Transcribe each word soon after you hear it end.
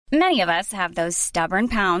Many of us have those stubborn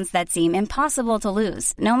pounds that seem impossible to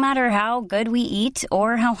lose, no matter how good we eat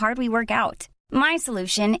or how hard we work out. My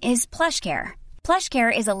solution is PlushCare.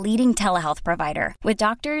 PlushCare is a leading telehealth provider with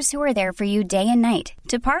doctors who are there for you day and night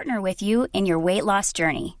to partner with you in your weight loss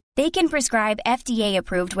journey. They can prescribe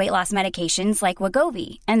FDA-approved weight loss medications like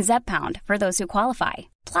Wegovy and Zepbound for those who qualify.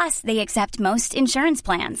 Plus, they accept most insurance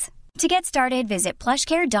plans. To get started, visit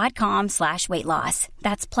plushcare.com/weightloss.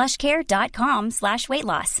 That's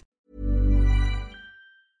plushcare.com/weightloss.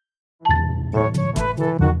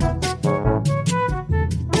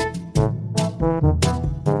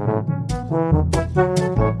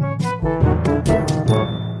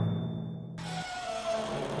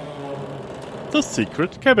 The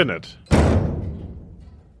Secret Cabinet.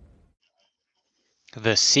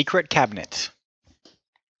 The Secret Cabinet.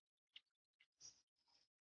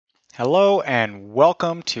 Hello and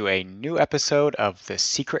welcome to a new episode of The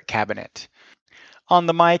Secret Cabinet. On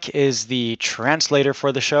the mic is the translator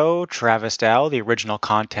for the show, Travis Dow. The original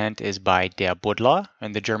content is by Der Buddler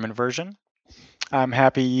in the German version. I'm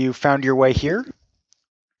happy you found your way here.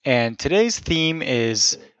 And today's theme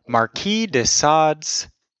is Marquis de Sade's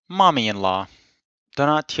mommy-in-law.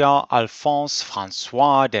 Donatien Alphonse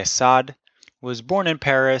François de Sade was born in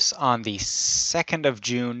Paris on the 2nd of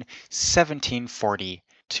June, 1740,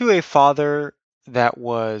 to a father that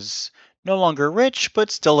was no longer rich, but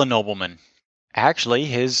still a nobleman. Actually,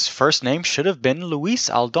 his first name should have been Louis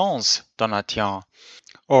Aldonse Donatien,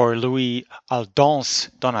 or Louis Aldonse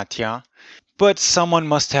Donatien, but someone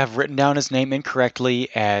must have written down his name incorrectly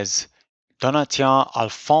as Donatien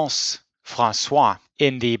Alphonse François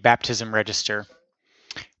in the baptism register.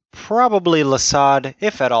 Probably Sade,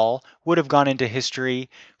 if at all, would have gone into history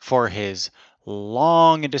for his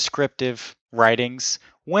long and descriptive writings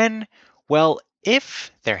when, well,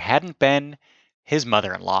 if there hadn't been his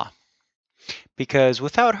mother-in-law. Because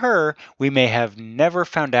without her, we may have never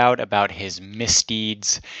found out about his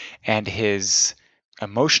misdeeds and his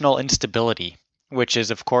emotional instability, which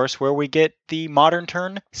is, of course, where we get the modern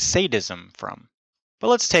term sadism from. But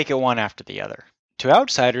let's take it one after the other. To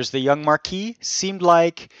outsiders, the young Marquis seemed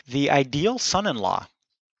like the ideal son-in-law.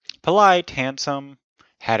 Polite, handsome,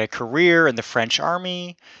 had a career in the French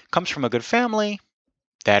army, comes from a good family,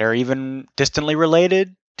 that are even distantly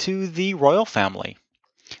related to the royal family.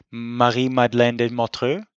 Marie-Madeleine de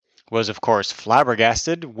Montreux was, of course,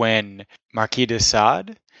 flabbergasted when Marquis de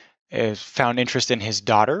Sade found interest in his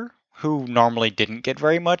daughter, who normally didn't get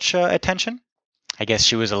very much attention. I guess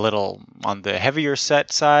she was a little on the heavier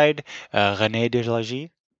set side, Renée de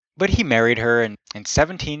Lagny. But he married her in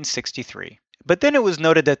 1763. But then it was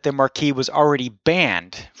noted that the Marquis was already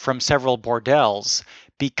banned from several bordels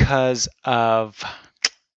because of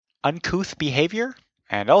uncouth behavior.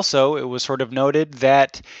 And also, it was sort of noted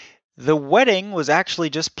that the wedding was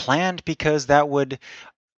actually just planned because that would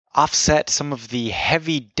offset some of the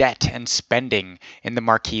heavy debt and spending in the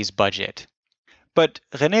Marquis' budget. But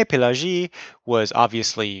Renée Pelagie was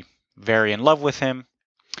obviously very in love with him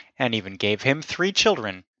and even gave him 3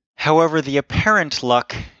 children. However, the apparent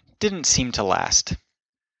luck didn't seem to last.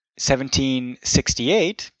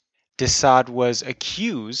 1768, de Sade was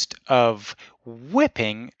accused of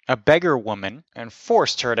whipping a beggar woman and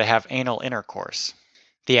forced her to have anal intercourse.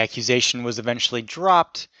 The accusation was eventually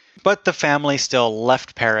dropped, but the family still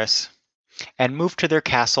left Paris and moved to their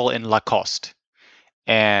castle in Lacoste.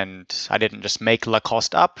 And I didn't just make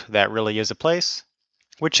Lacoste up, that really is a place,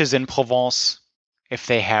 which is in Provence. If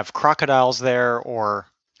they have crocodiles there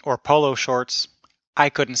or polo shorts, I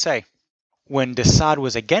couldn't say. When de Sade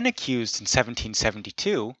was again accused in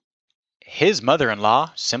 1772, his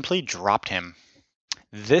mother-in-law simply dropped him.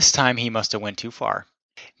 This time he must have went too far.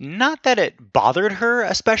 Not that it bothered her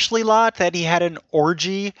especially a lot that he had an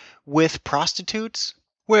orgy with prostitutes,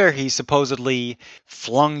 where he supposedly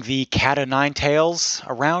flung the cat-o'-nine-tails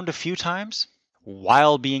around a few times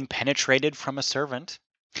while being penetrated from a servant.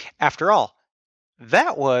 After all,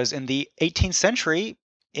 that was, in the 18th century,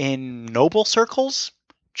 in noble circles,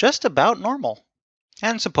 just about normal.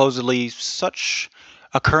 And supposedly such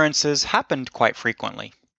occurrences happened quite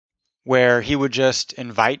frequently, where he would just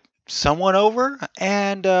invite someone over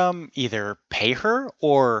and either pay her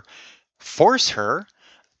or force her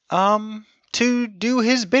to do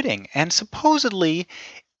his bidding, and supposedly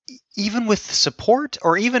even with the support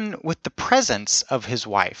or even with the presence of his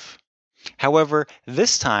wife. However,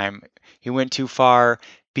 this time he went too far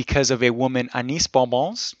because of a woman, Anis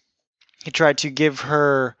Bonbons. He tried to give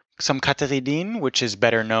her some catharidine, which is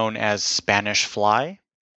better known as Spanish fly.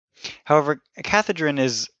 However, cathedrin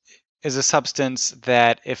is a substance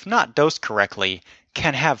that, if not dosed correctly,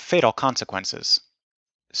 can have fatal consequences.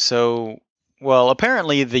 So Well,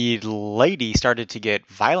 apparently the lady started to get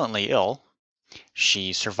violently ill.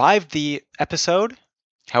 She survived the episode,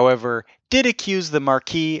 however, did accuse the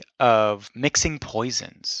Marquis of mixing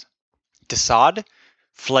poisons. De Sade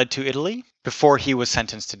fled to Italy before he was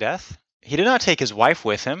sentenced to death. He did not take his wife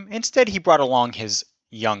with him. Instead, he brought along his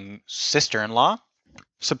young sister-in-law.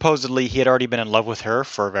 Supposedly, he had already been in love with her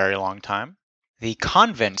for a very long time. The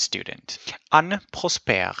convent student, Anne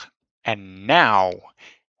Prosper. And now,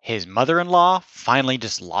 his mother-in-law finally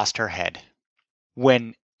just lost her head.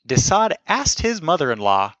 When de Sade asked his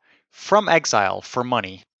mother-in-law from exile for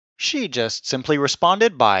money, she just simply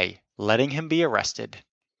responded by letting him be arrested.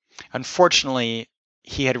 Unfortunately,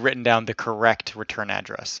 he had written down the correct return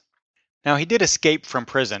address. Now, he did escape from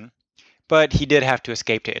prison, but he did have to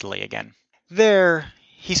escape to Italy again. There,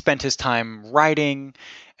 he spent his time writing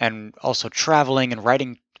and also traveling and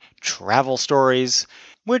writing travel stories,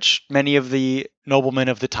 which many of the noblemen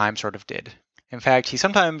of the time sort of did. In fact, he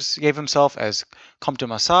sometimes gave himself as Comte de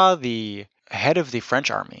Massat, the head of the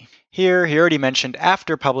French army. Here, he already mentioned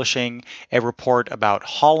after publishing a report about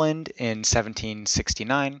Holland in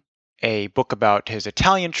 1769, a book about his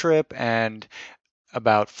Italian trip, and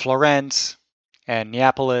about Florence and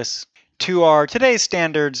Neapolis. To our today's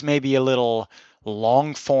standards, maybe a little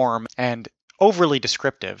long form and overly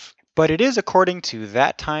descriptive, but it is according to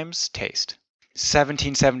that time's taste.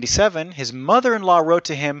 1777, his mother-in-law wrote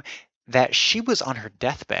to him that she was on her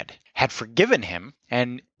deathbed, had forgiven him,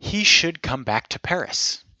 and he should come back to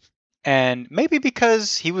Paris. And maybe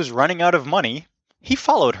because he was running out of money, he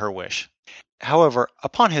followed her wish. However,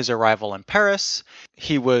 upon his arrival in Paris,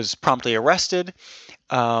 he was promptly arrested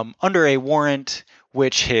under a warrant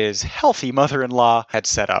which his healthy mother-in-law had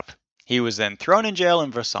set up. He was then thrown in jail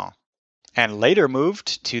in Versailles, and later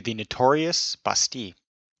moved to the notorious Bastille.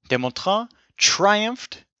 De Montran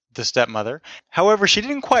triumphed the stepmother. However, she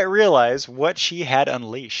didn't quite realize what she had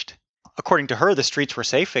unleashed. According to her, the streets were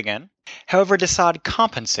safe again. However, de Sade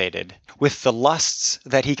compensated with the lusts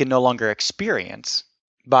that he could no longer experience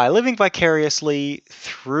by living vicariously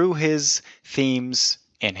through his themes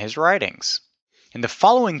in his writings. In the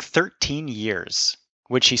following 13 years,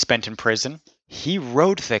 which he spent in prison, he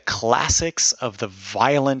wrote the classics of the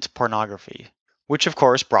violent pornography, which of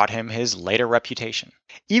course brought him his later reputation,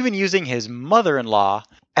 even using his mother-in-law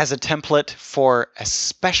as a template for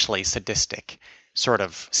especially sadistic sort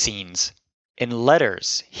of scenes. In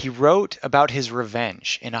letters, he wrote about his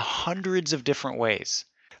revenge in hundreds of different ways.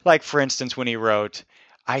 Like, for instance, when he wrote,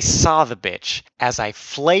 "I saw the bitch as I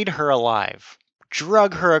flayed her alive,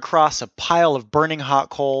 drug her across a pile of burning hot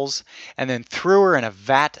coals, and then threw her in a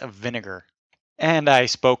vat of vinegar. And I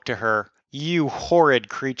spoke to her, 'You horrid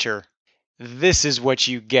creature, this is what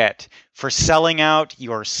you get for selling out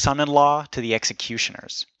your son-in-law to the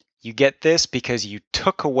executioners. You get this because you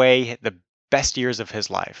took away the best years of his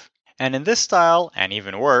life.'" And in this style, and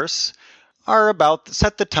even worse, are about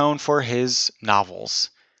set the tone for his novels,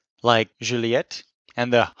 like Juliette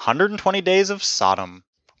and the 120 Days of Sodom,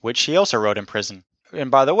 which he also wrote in prison. And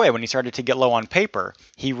by the way, when he started to get low on paper,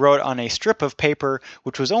 he wrote on a strip of paper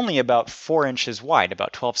which was only about 4 inches wide,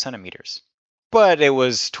 about 12 centimeters. But it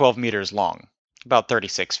was 12 meters long, about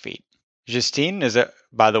 36 feet. Justine is,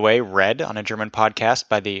 by the way, read on a German podcast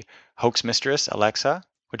by the hoax mistress Alexa,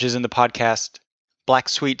 which is in the podcast Black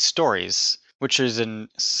Sweet Stories, which is in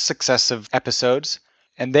successive episodes.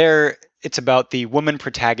 And there, it's about the woman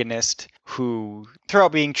protagonist who,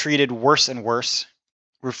 throughout being treated worse and worse,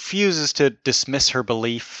 refuses to dismiss her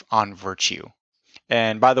belief on virtue.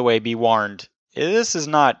 And by the way, be warned, this is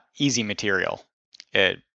not easy material.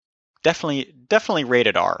 It definitely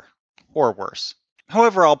rated R, or worse.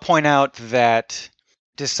 However, I'll point out that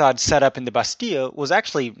de Sade's setup in the Bastille was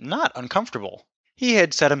actually not uncomfortable. He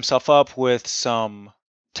had set himself up with some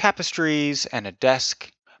tapestries and a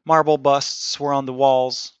desk. Marble busts were on the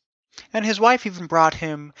walls. And his wife even brought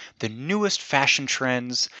him the newest fashion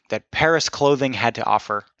trends that Paris clothing had to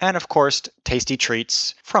offer, and of course, tasty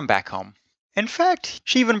treats from back home. In fact,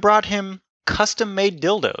 she even brought him custom-made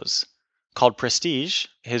dildos, called Prestige,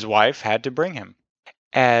 his wife had to bring him.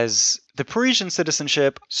 As the Parisian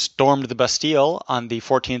citizenship stormed the Bastille on the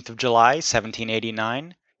 14th of July,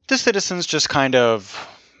 1789, the citizens just kind of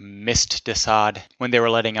missed de Sade when they were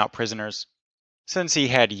letting out prisoners, since he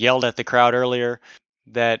had yelled at the crowd earlier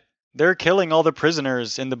that they're killing all the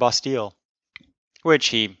prisoners in the Bastille, which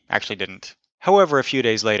he actually didn't. However, a few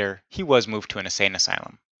days later, he was moved to an insane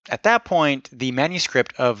asylum. At that point, the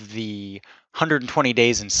manuscript of the 120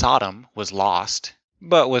 Days in Sodom was lost,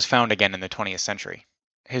 but was found again in the 20th century.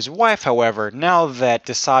 His wife, however, now that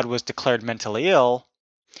de Sade was declared mentally ill,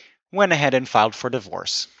 went ahead and filed for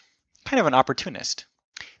divorce. Kind of an opportunist.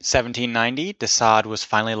 1790, de Sade was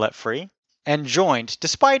finally let free and joined,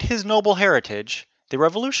 despite his noble heritage, the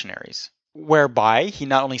revolutionaries, whereby he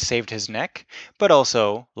not only saved his neck, but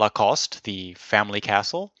also Lacoste, the family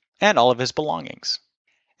castle, and all of his belongings.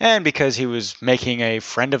 And because he was making a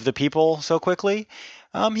friend of the people so quickly,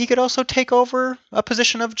 he could also take over a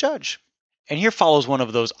position of judge. And here follows one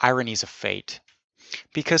of those ironies of fate.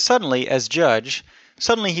 Because suddenly, as judge,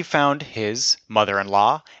 he found his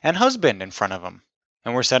mother-in-law and husband in front of him,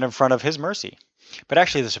 and were set in front of his mercy. But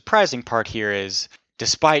actually the surprising part here is,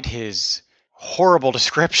 despite his horrible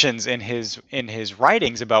descriptions in his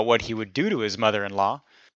writings about what he would do to his mother-in-law,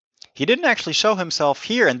 he didn't actually show himself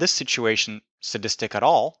here in this situation sadistic at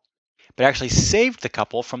all, but actually saved the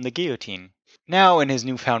couple from the guillotine. Now, in his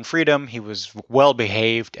newfound freedom, he was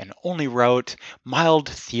well-behaved and only wrote mild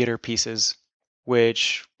theater pieces,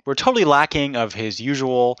 which were totally lacking of his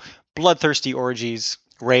usual bloodthirsty orgies,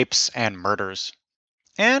 rapes, and murders.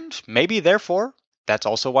 And maybe, therefore, that's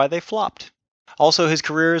also why they flopped. Also, his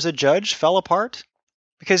career as a judge fell apart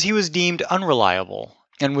because he was deemed unreliable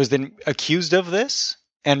and was then accused of this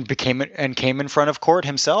and came in front of court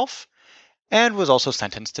himself and was also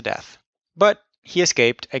sentenced to death. But he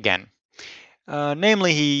escaped again.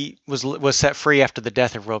 Namely, he was set free after the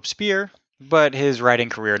death of Robespierre, but his writing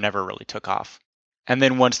career never really took off. And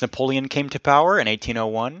then once Napoleon came to power in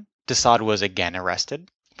 1801, de Sade was again arrested,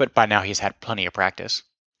 but by now he's had plenty of practice.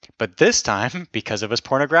 But this time because of his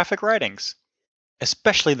pornographic writings.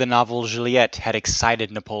 Especially the novel Juliette had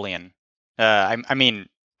excited Napoleon.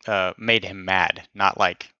 Made him mad, not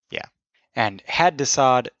yeah. And had de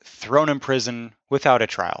Sade thrown in prison without a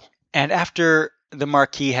trial. And after the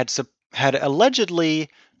Marquis had allegedly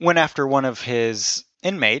went after one of his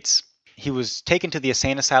inmates, he was taken to the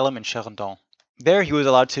insane asylum in Charenton. There he was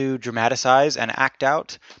allowed to dramatize and act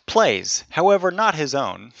out plays, however not his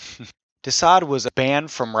own. De Sade was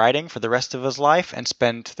banned from writing for the rest of his life and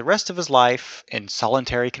spent the rest of his life in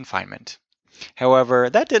solitary confinement. However,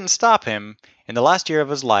 that didn't stop him, in the last year of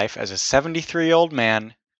his life as a 73-year-old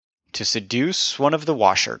man, to seduce one of the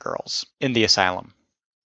washer girls in the asylum.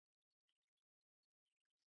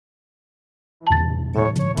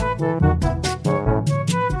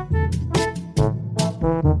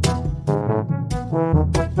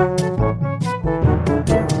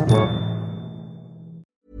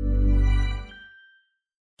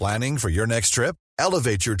 Planning for your next trip?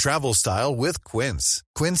 Elevate your travel style with Quince.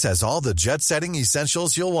 Quince has all the jet-setting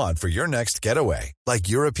essentials you'll want for your next getaway, like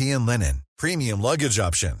European linen, premium luggage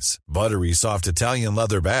options, buttery soft Italian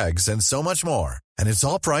leather bags, and so much more. And it's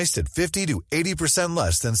all priced at 50 to 80%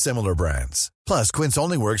 less than similar brands. Plus, Quince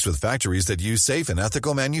only works with factories that use safe and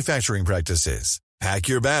ethical manufacturing practices. Pack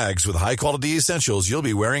your bags with high-quality essentials you'll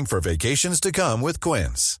be wearing for vacations to come with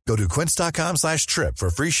Quince. Go to quince.com/trip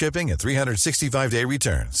for free shipping and 365-day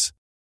returns.